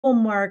will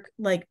mark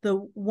like the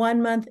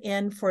 1 month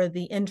in for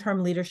the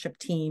interim leadership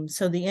team.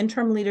 So the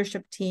interim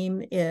leadership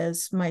team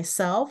is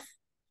myself,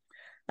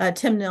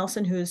 Tim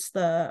Nelson, who's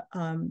the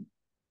I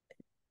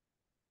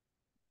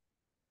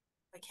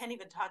can't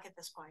even talk at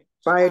this point.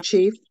 Fire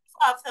chief.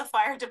 Of the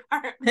fire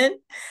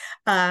department,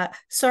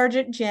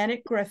 Sergeant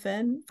Janet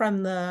Griffin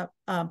from the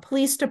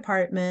police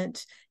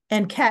department,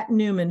 and Kat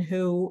Newman,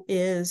 who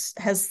has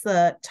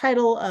the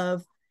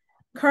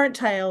current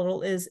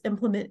title is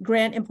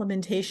grant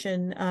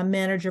implementation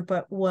manager,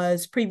 but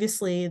was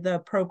previously the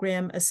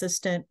program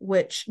assistant,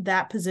 which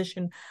that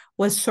position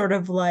was sort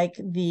of like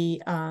the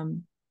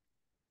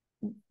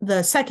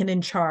second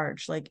in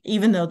charge, like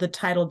even though the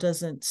title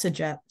doesn't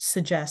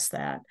suggest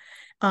that.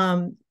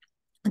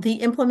 The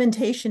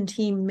implementation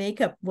team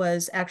makeup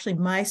was actually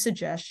my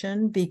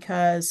suggestion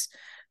because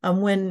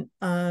when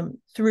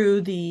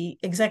through the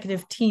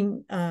executive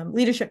team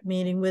leadership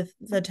meeting with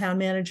the town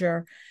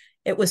manager,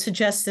 it was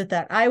suggested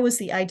that I was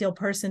the ideal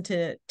person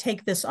to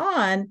take this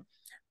on.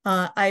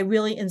 I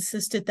really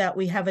insisted that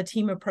we have a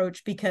team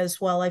approach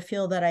because while I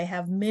feel that I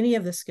have many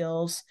of the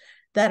skills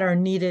that are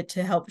needed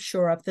to help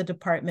shore up the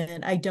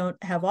department, I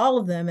don't have all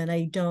of them, and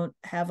I don't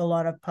have a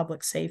lot of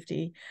public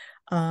safety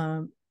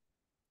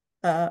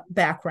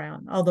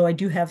background, although I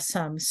do have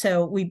some.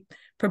 So we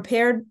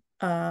prepared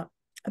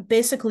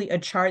basically a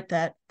chart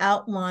that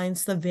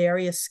outlines the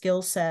various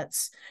skill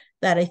sets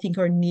that I think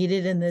are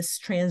needed in this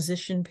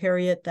transition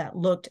period, that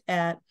looked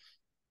at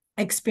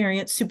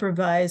experience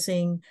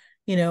supervising,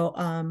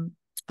 a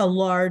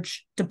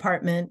large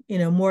department,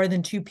 more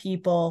than 2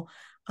 people,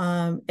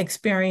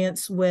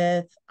 experience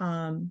with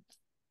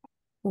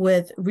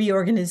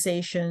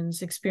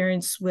reorganizations,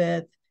 experience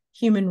with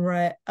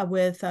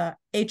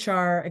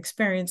HR,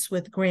 experience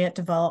with grant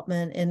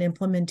development and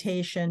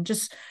implementation,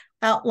 just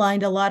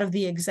outlined a lot of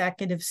the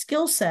executive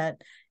skill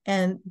set.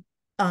 And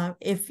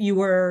if you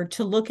were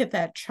to look at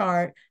that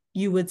chart,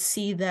 you would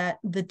see that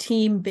the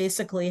team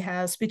basically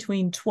has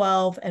between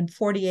 12 and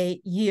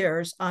 48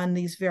 years on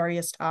these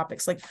various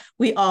topics, like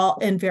we all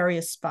in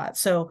various spots.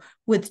 So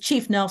with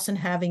Chief Nelson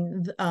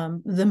having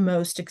the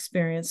most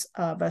experience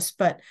of us,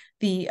 but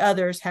the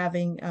others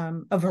having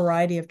a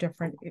variety of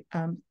different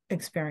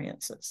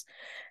experiences.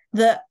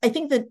 I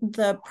think that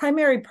the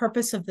primary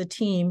purpose of the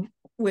team,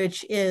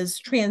 which is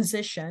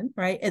transition,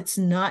 right? It's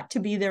not to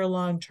be there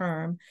long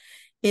term,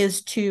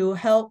 is to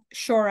help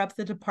shore up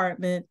the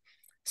department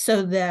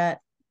so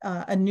that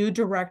a new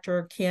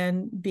director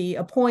can be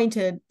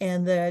appointed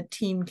and the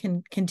team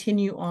can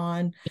continue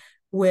on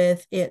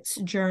with its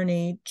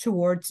journey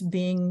towards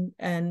being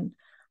an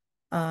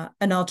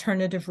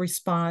alternative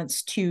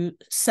response to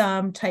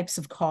some types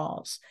of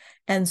calls.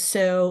 And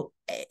so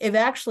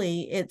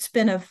it's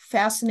been a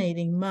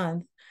fascinating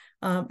month.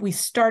 We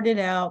started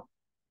out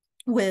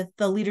with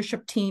the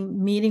leadership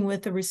team meeting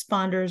with the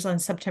responders on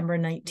September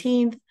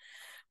 19th.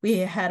 We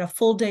had a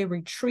full day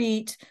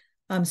retreat,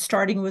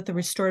 starting with the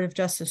Restorative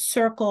Justice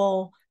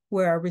Circle,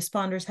 where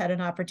responders had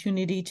an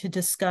opportunity to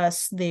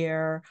discuss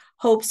their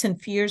hopes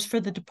and fears for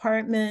the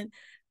department.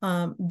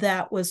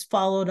 That was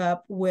followed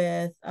up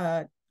with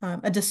a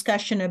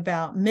discussion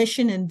about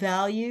mission and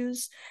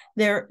values.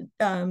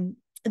 I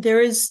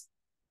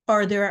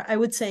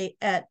would say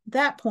at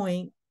that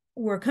point,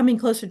 we're coming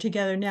closer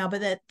together now,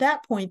 but at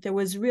that point, there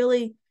was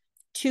really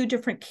 2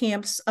 different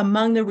camps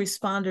among the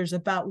responders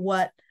about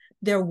what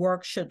their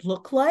work should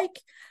look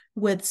like,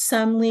 with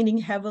some leaning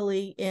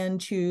heavily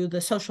into the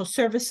social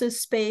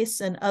services space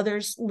and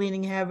others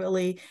leaning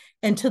heavily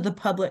into the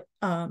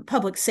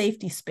public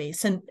safety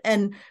space.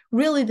 And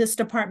really, this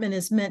department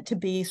is meant to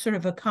be sort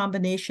of a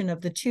combination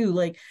of the two.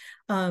 Like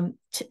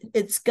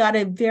it's got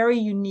a very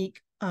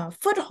unique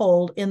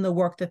foothold in the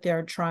work that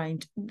they're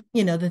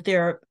that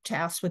they're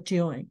tasked with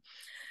doing.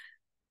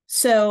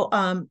 So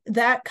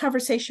that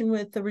conversation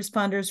with the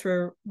responders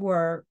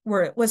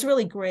was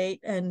really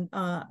great, and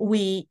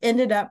we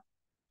ended up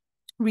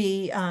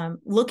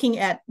looking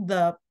at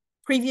the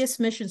previous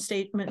mission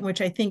statement,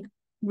 which I think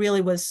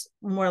really was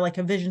more like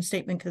a vision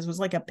statement because it was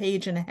like a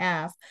page and a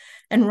half,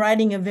 and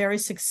writing a very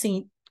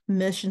succinct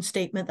mission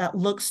statement that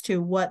looks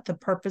to what the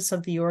purpose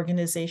of the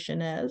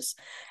organization is,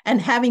 and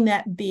having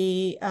that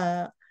be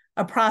a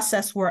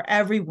process where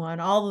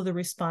all of the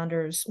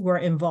responders were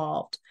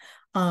involved.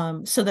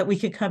 So that we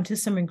could come to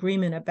some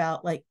agreement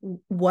about like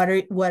what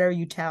are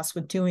you tasked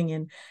with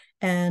doing,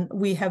 and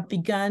we have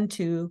begun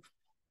to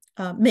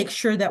make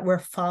sure that we're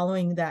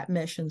following that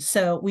mission.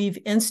 So we've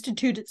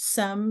instituted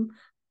some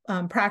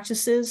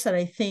practices that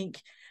I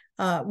think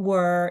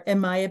were, in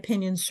my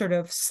opinion, sort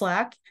of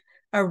slack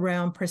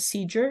around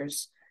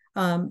procedures.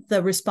 The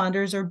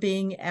responders are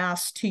being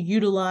asked to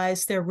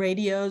utilize their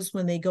radios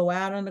when they go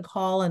out on a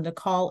call and to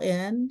call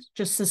in,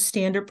 just a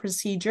standard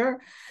procedure.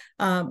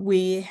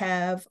 We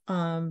have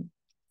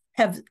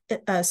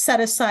set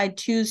aside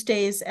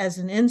Tuesdays as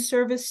an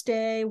in-service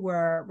day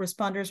where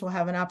responders will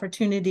have an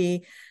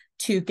opportunity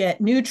to get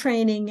new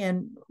training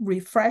and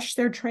refresh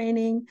their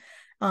training.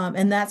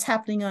 And that's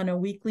happening on a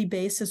weekly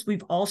basis.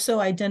 We've also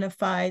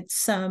identified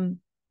some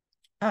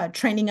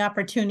training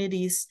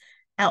opportunities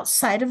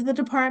outside of the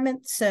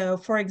department. So,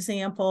 for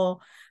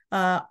example,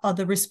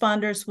 the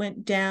responders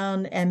went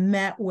down and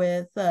met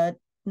with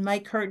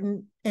Mike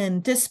Curtin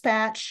in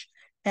dispatch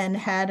and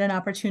had an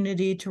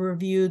opportunity to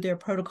review their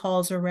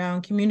protocols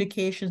around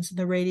communications in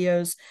the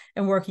radios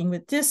and working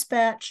with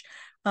dispatch.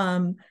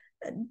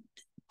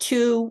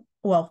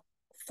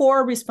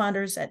 Four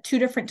responders at two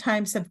different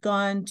times have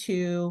gone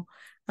to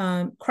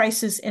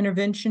crisis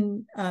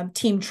intervention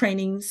team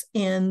trainings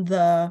in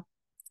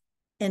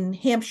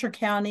Hampshire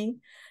County.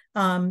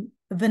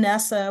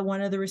 Vanessa,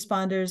 one of the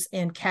responders,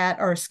 and Kat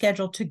are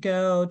scheduled to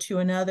go to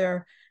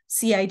another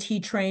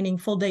CIT training,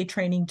 full day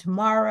training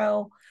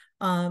tomorrow.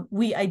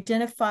 We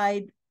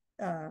identified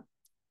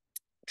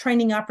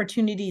training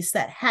opportunities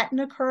that hadn't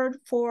occurred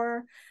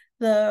for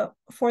the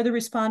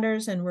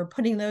responders, and we're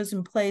putting those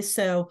in place.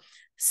 So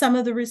some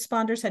of the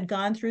responders had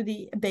gone through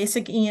the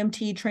basic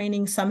EMT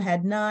training, some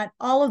had not.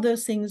 All of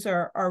those things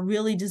are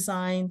really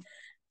designed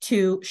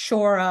to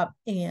shore up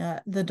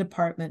the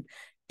department.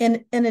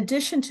 In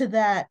addition to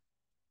that,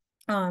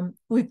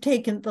 we've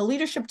taken the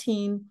leadership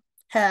team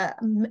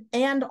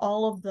and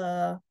all of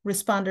the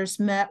responders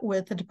met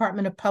with the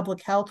Department of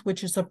Public Health,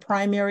 which is a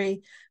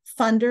primary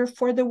funder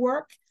for the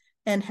work,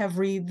 and have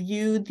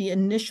reviewed the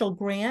initial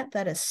grant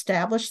that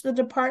established the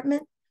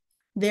department.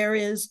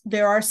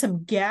 There are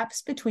some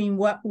gaps between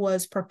what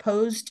was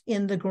proposed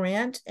in the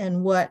grant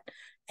and what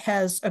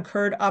has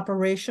occurred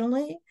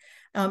operationally.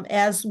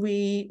 As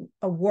we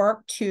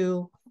work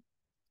to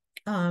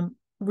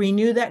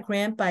renew that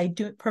grant by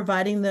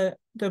providing the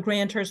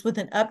grantors with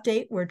an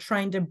update, we're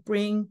trying to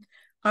bring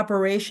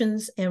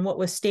operations and what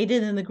was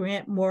stated in the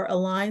grant more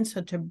aligned,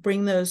 so to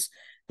bring those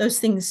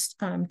things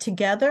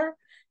together.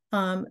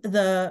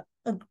 The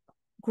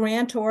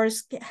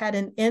grantors had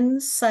an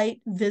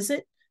in-site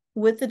visit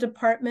with the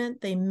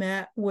department. They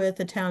met with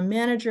the town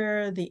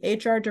manager, the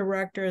HR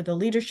director, the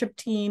leadership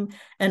team,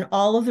 and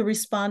all of the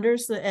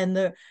responders.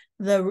 And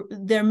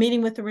their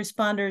meeting with the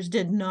responders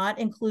did not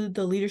include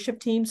the leadership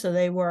team, so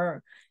they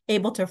were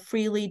able to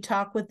freely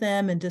talk with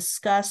them and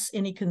discuss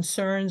any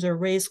concerns or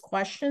raise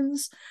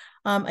questions.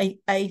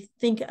 I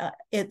think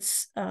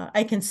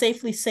I can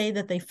safely say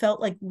that they felt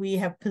like we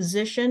have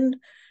positioned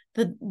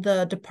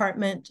the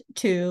department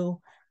to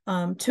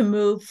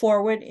move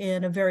forward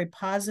in a very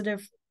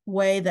positive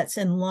way that's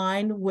in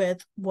line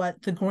with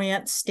what the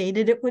grant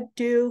stated it would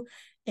do,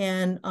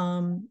 and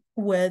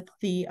with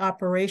the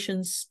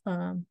operations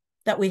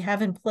that we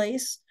have in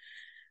place.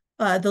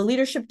 The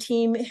leadership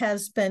team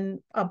has been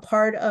a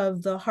part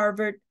of the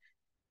Harvard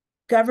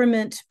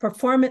Government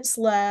Performance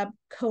Lab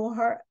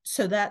cohort.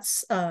 So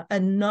that's a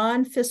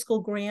non-fiscal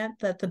grant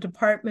that the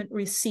department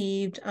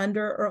received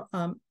under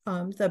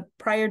the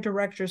prior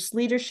director's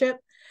leadership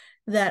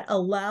that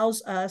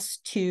allows us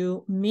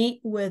to meet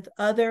with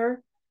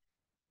other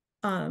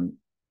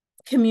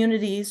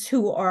communities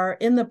who are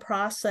in the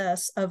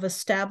process of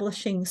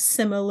establishing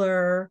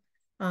similar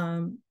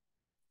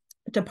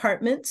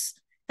departments.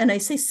 And I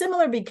say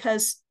similar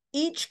because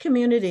each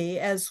community,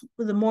 as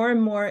the more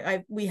and more,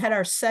 we had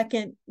our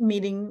second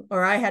meeting,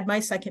 or I had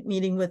my second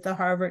meeting with the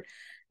Harvard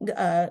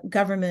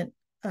Government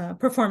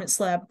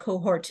Performance Lab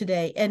cohort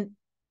today. And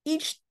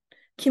each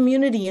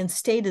community and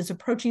state is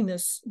approaching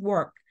this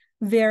work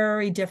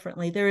very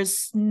differently. There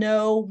is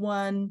no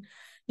one,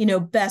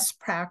 best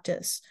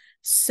practice.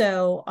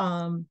 So,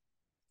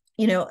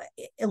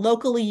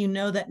 locally,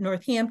 that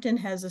Northampton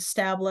has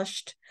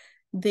established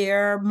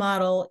their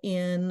model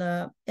in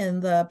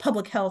the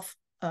public health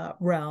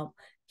realm.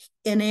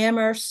 In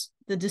Amherst,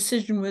 the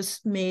decision was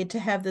made to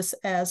have this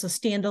as a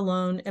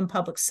standalone in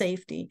public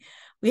safety.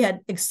 We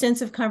had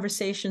extensive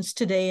conversations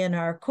today in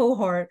our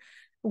cohort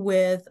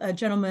with a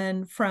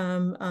gentleman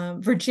from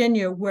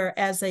Virginia, where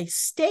as a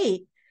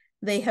state,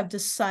 they have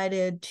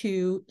decided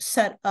to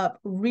set up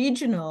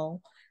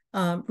regional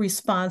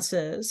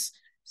responses.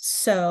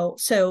 So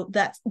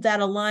that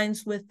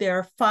aligns with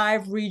their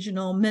 5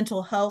 regional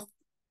mental health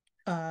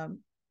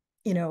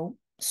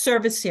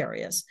service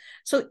areas.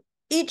 So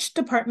each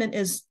department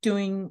is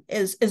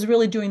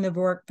really doing the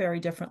work very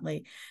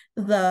differently.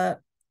 The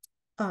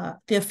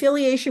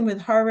affiliation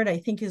with Harvard, I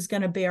think, is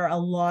going to bear a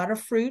lot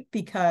of fruit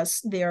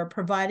because they are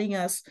providing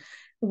us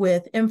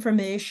with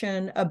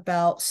information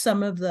about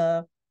some of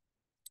the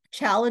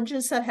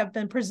challenges that have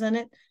been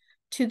presented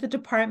to the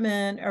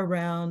department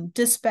around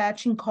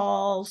dispatching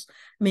calls.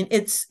 I mean,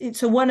 it's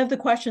one of the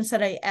questions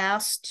that I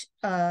asked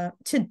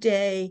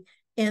today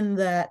in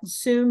that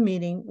Zoom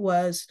meeting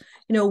was,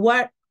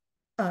 what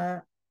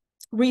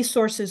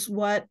resources,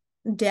 what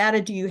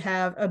data do you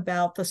have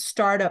about the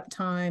startup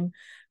time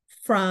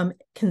from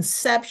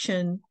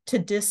conception to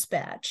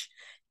dispatch?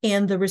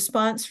 And the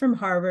response from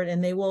Harvard,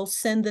 and they will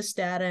send this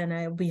data and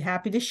I'll be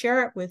happy to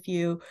share it with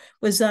you,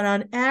 was that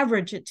on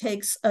average, it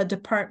takes a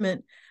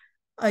department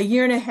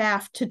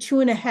 1.5 to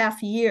 2.5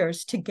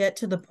 years to get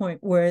to the point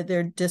where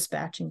they're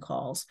dispatching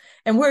calls.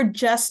 And we're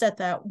just at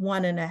that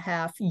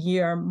 1.5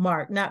 year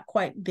mark, not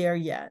quite there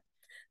yet.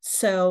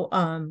 So,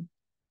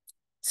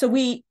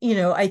 we,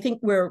 I think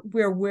we're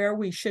where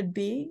we should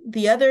be.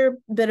 The other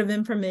bit of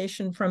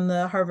information from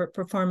the Harvard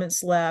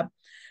Performance Lab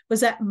was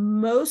that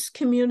most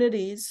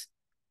communities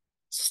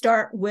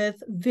start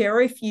with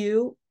very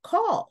few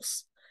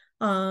calls,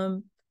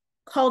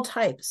 call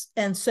types.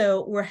 And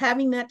so we're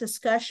having that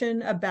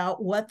discussion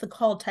about what the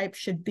call type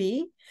should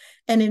be.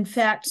 And in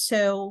fact,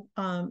 so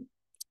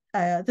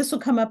this will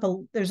come up,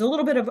 there's a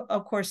little bit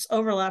of course,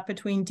 overlap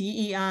between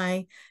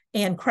DEI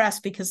and CRESS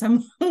because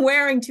I'm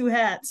wearing two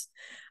hats.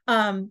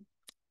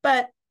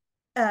 But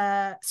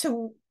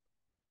so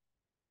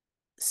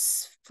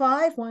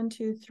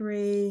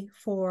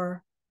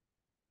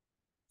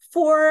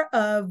four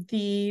of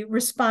the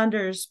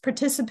responders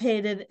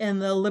participated in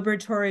the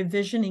liberatory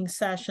visioning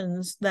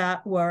sessions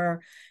that were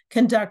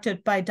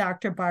conducted by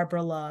Dr.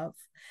 Barbara Love.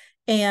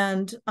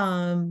 And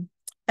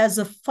as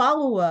a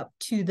follow-up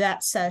to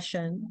that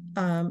session,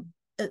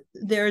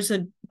 there's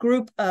a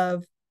group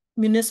of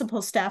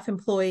municipal staff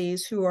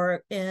employees who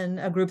are in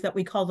a group that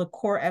we call the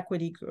Core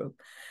Equity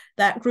Group.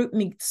 That group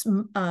meets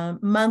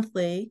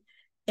monthly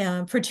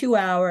for 2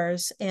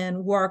 hours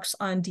and works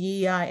on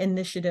DEI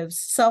initiatives,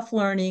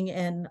 self-learning,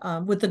 and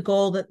with the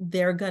goal that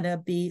they're going to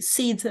be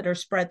seeds that are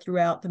spread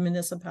throughout the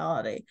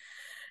municipality.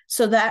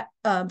 So that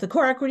the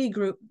Core Equity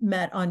Group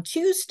met on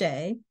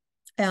Tuesday.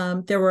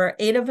 There were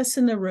 8 of us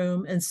in the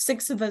room, and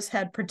 6 of us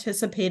had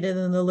participated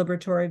in the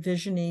liberatory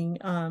visioning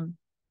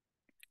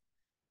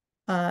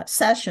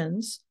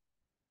sessions.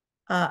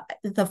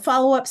 The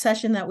follow-up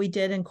session that we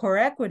did in Core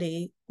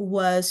Equity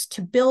was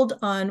to build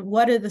on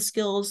what are the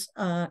skills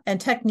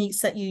and techniques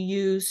that you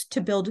use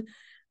to build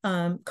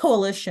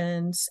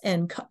coalitions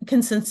and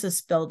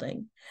consensus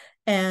building,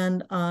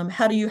 and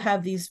how do you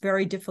have these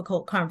very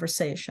difficult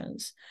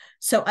conversations.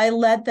 So I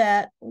led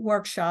that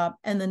workshop,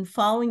 and then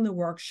following the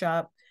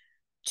workshop,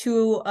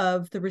 2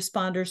 of the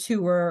responders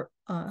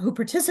who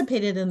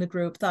participated in the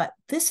group thought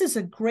this is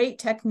a great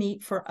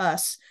technique for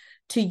us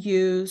to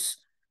use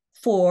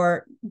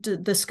for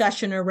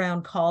discussion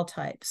around call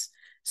types.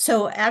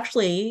 So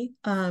actually,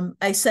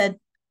 I said,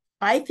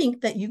 I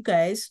think that you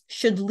guys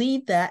should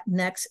lead that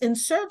next in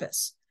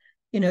service.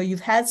 You know, you've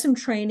had some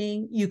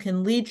training, you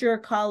can lead your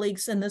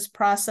colleagues in this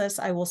process.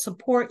 I will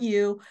support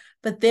you,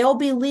 but they'll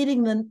be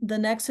leading the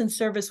next in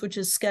service, which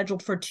is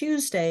scheduled for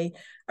Tuesday,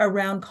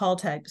 around call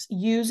types,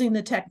 using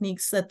the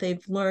techniques that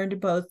they've learned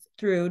both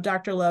through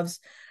Dr. Love's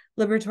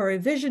liberatory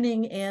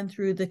visioning and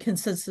through the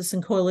consensus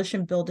and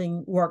coalition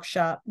building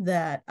workshop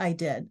that I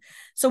did.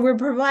 So we're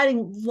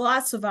providing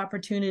lots of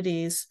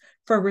opportunities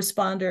for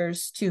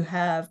responders to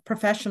have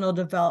professional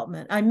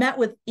development. I met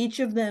with each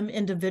of them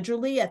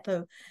individually at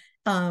the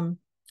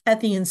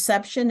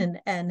inception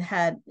and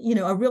had, you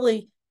know, a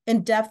really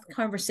in-depth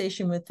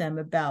conversation with them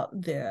about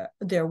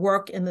their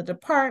work in the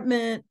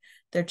department,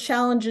 their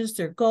challenges,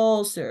 their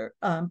goals, their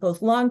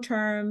both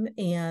long-term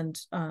and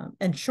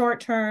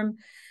short-term.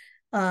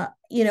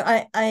 You know,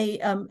 I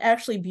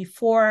actually,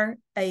 before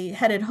I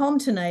headed home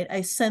tonight,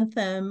 I sent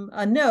them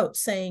a note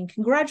saying,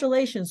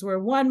 congratulations, we're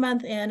 1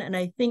 month in, and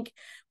I think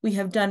we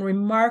have done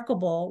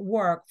remarkable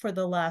work for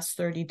the last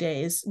 30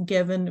 days,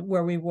 given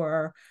where we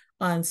were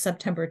on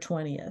September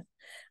 20th.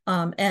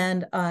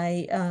 And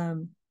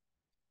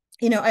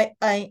you know,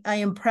 I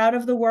am proud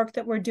of the work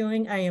that we're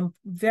doing. I am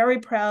very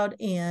proud,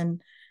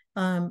 and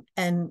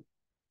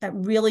I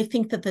really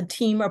think that the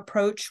team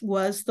approach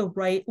was the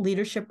right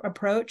leadership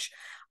approach.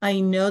 I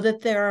know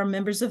that there are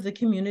members of the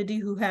community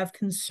who have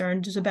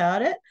concerns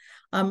about it.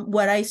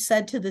 What I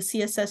said to the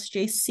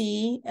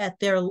CSSJC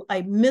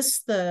I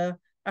missed the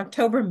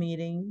October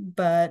meeting,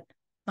 but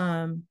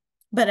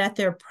at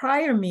their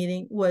prior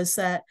meeting was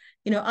that,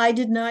 you know, I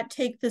did not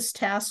take this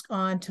task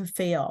on to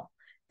fail.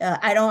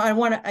 I don't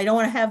want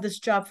to have this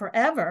job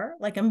forever.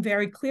 Like, I'm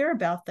very clear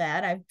about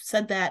that. I've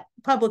said that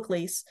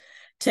publicly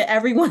to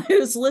everyone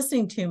who's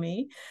listening to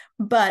me,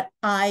 but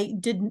I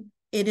didn't.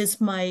 It is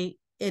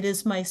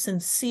my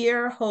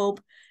sincere hope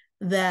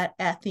that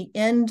at the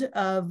end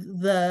of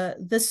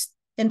this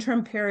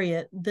interim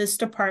period, this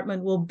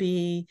department will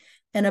be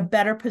in a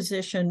better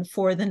position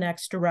for the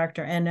next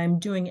director, and I'm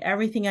doing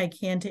everything I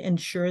can to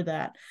ensure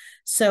that.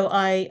 So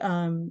I've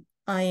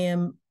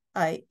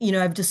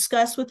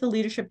discussed with the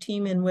leadership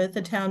team and with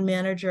the town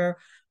manager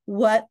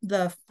what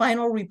the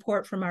final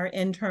report from our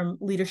interim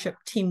leadership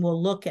team will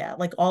look at,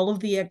 like all of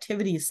the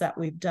activities that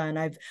we've done.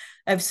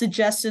 I've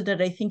suggested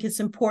that I think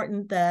it's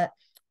important that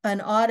an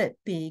audit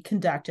be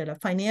conducted, a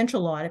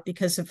financial audit,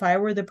 because if I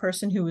were the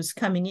person who was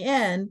coming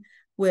in,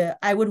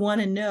 I would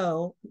want to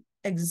know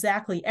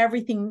exactly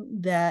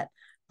everything that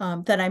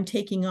I'm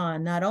taking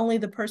on, not only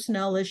the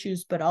personnel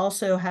issues, but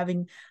also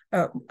having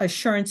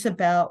assurance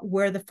about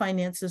where the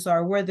finances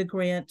are, where the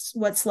grants,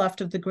 what's left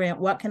of the grant,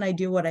 what can I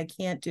do, what I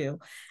can't do.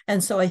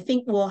 And so I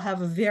think we'll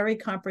have a very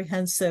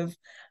comprehensive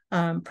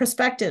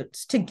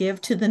perspectives to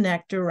give to the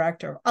next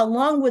director,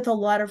 along with a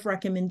lot of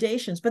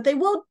recommendations, but they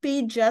will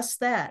be just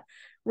that,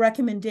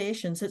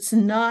 recommendations. It's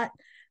not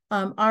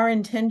our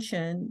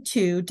intention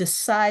to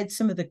decide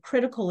some of the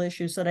critical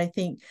issues that I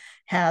think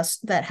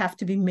that have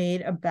to be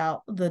made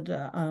about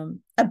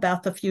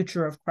the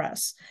future of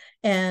CRESS.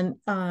 And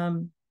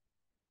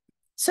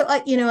so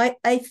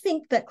I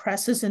think that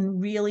CRESS is in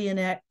really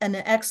an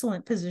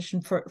excellent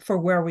position for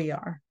where we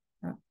are.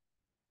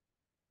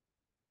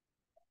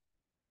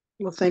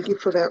 Well, thank you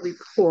for that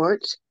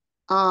report.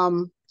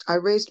 I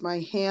raised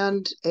my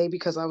hand,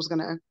 because I was going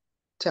to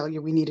tell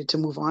you we needed to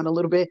move on a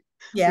little bit.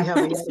 We Yeah, have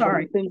a lot of other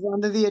sorry. things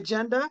under the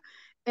agenda.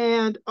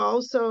 And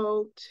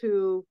also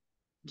to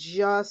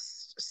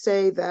just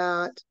say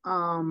that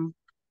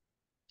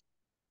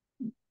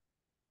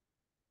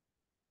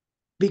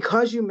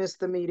because you missed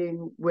the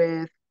meeting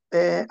with,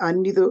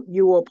 neither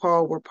you or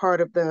Paul were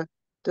part of the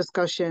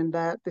discussion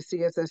that the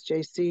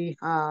CSSJC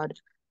had,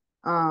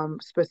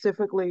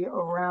 specifically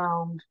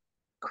around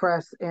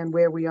CRESS and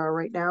where we are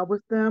right now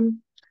with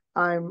them.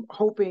 I'm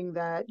hoping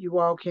that you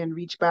all can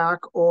reach back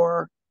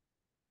or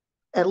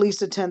at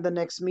least attend the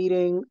next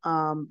meeting,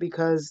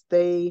 because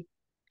they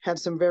had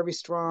some very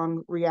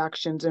strong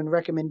reactions and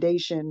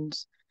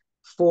recommendations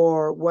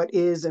for what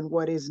is and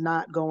what is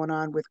not going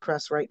on with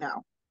CRESS right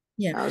now.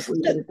 Yeah. I'll just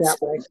leave So, it at that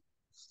way.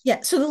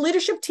 yeah. So the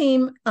leadership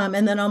team,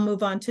 and then I'll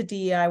move on to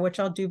DEI, which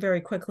I'll do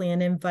very quickly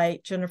and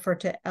invite Jennifer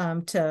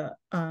to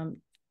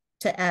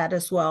add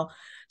as well.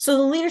 So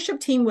the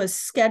leadership team was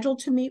scheduled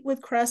to meet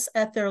with CRESS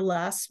at their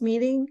last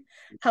meeting.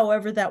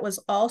 However, that was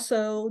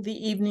also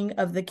the evening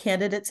of the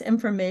candidates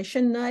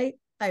information night.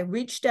 I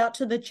reached out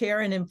to the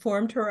chair and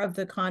informed her of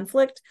the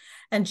conflict,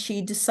 and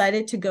she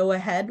decided to go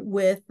ahead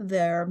with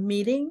their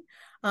meeting.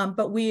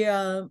 But we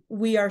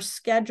are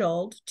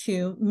scheduled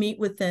to meet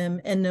with them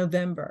in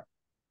November.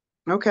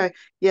 Okay.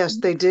 Yes,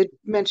 they did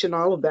mention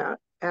all of that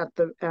at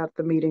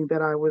the meeting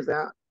that I was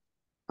at,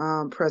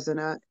 present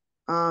at.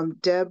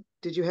 Deb,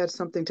 did you have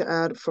something to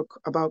add for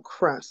about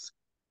CRESS?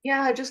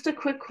 Yeah, just a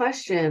quick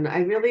question. I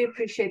really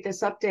appreciate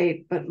this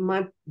update, but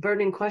my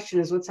burning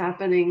question is what's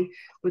happening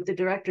with the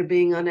director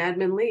being on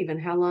admin leave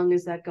and how long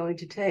is that going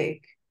to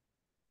take?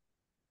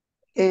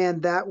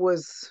 And that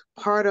was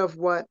part of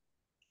what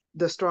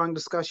the strong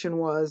discussion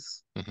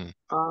was,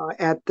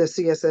 at the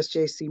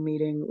CSSJC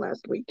meeting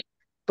last week.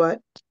 But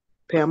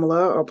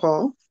Pamela or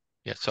Paul?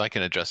 Yeah, so I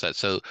can address that.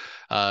 So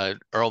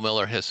Earl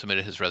Miller has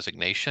submitted his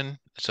resignation.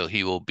 So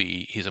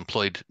he's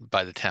employed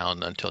by the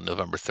town until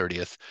November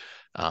 30th.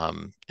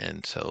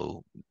 And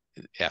so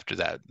after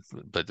that,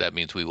 but that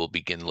means we will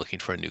begin looking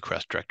for a new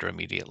CRESS director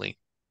immediately.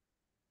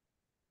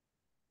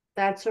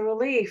 That's a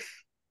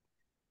relief.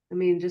 I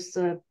mean, there's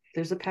a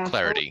path forward.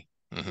 Clarity.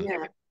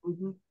 Yeah.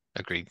 Mhm.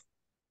 Agreed.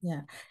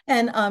 Yeah.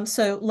 And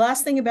so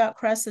last thing about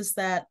CRESS is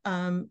that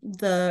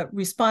the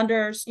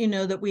responders,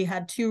 that we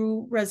had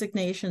 2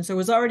 resignations. There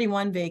was already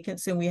 1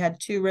 vacancy and we had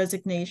 2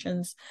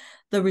 resignations.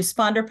 The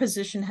responder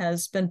position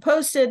has been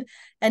posted,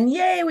 and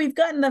yay, we've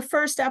gotten the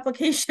first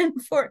application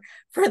for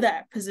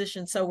that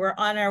position. So we're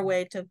on our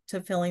way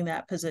to filling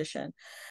that position.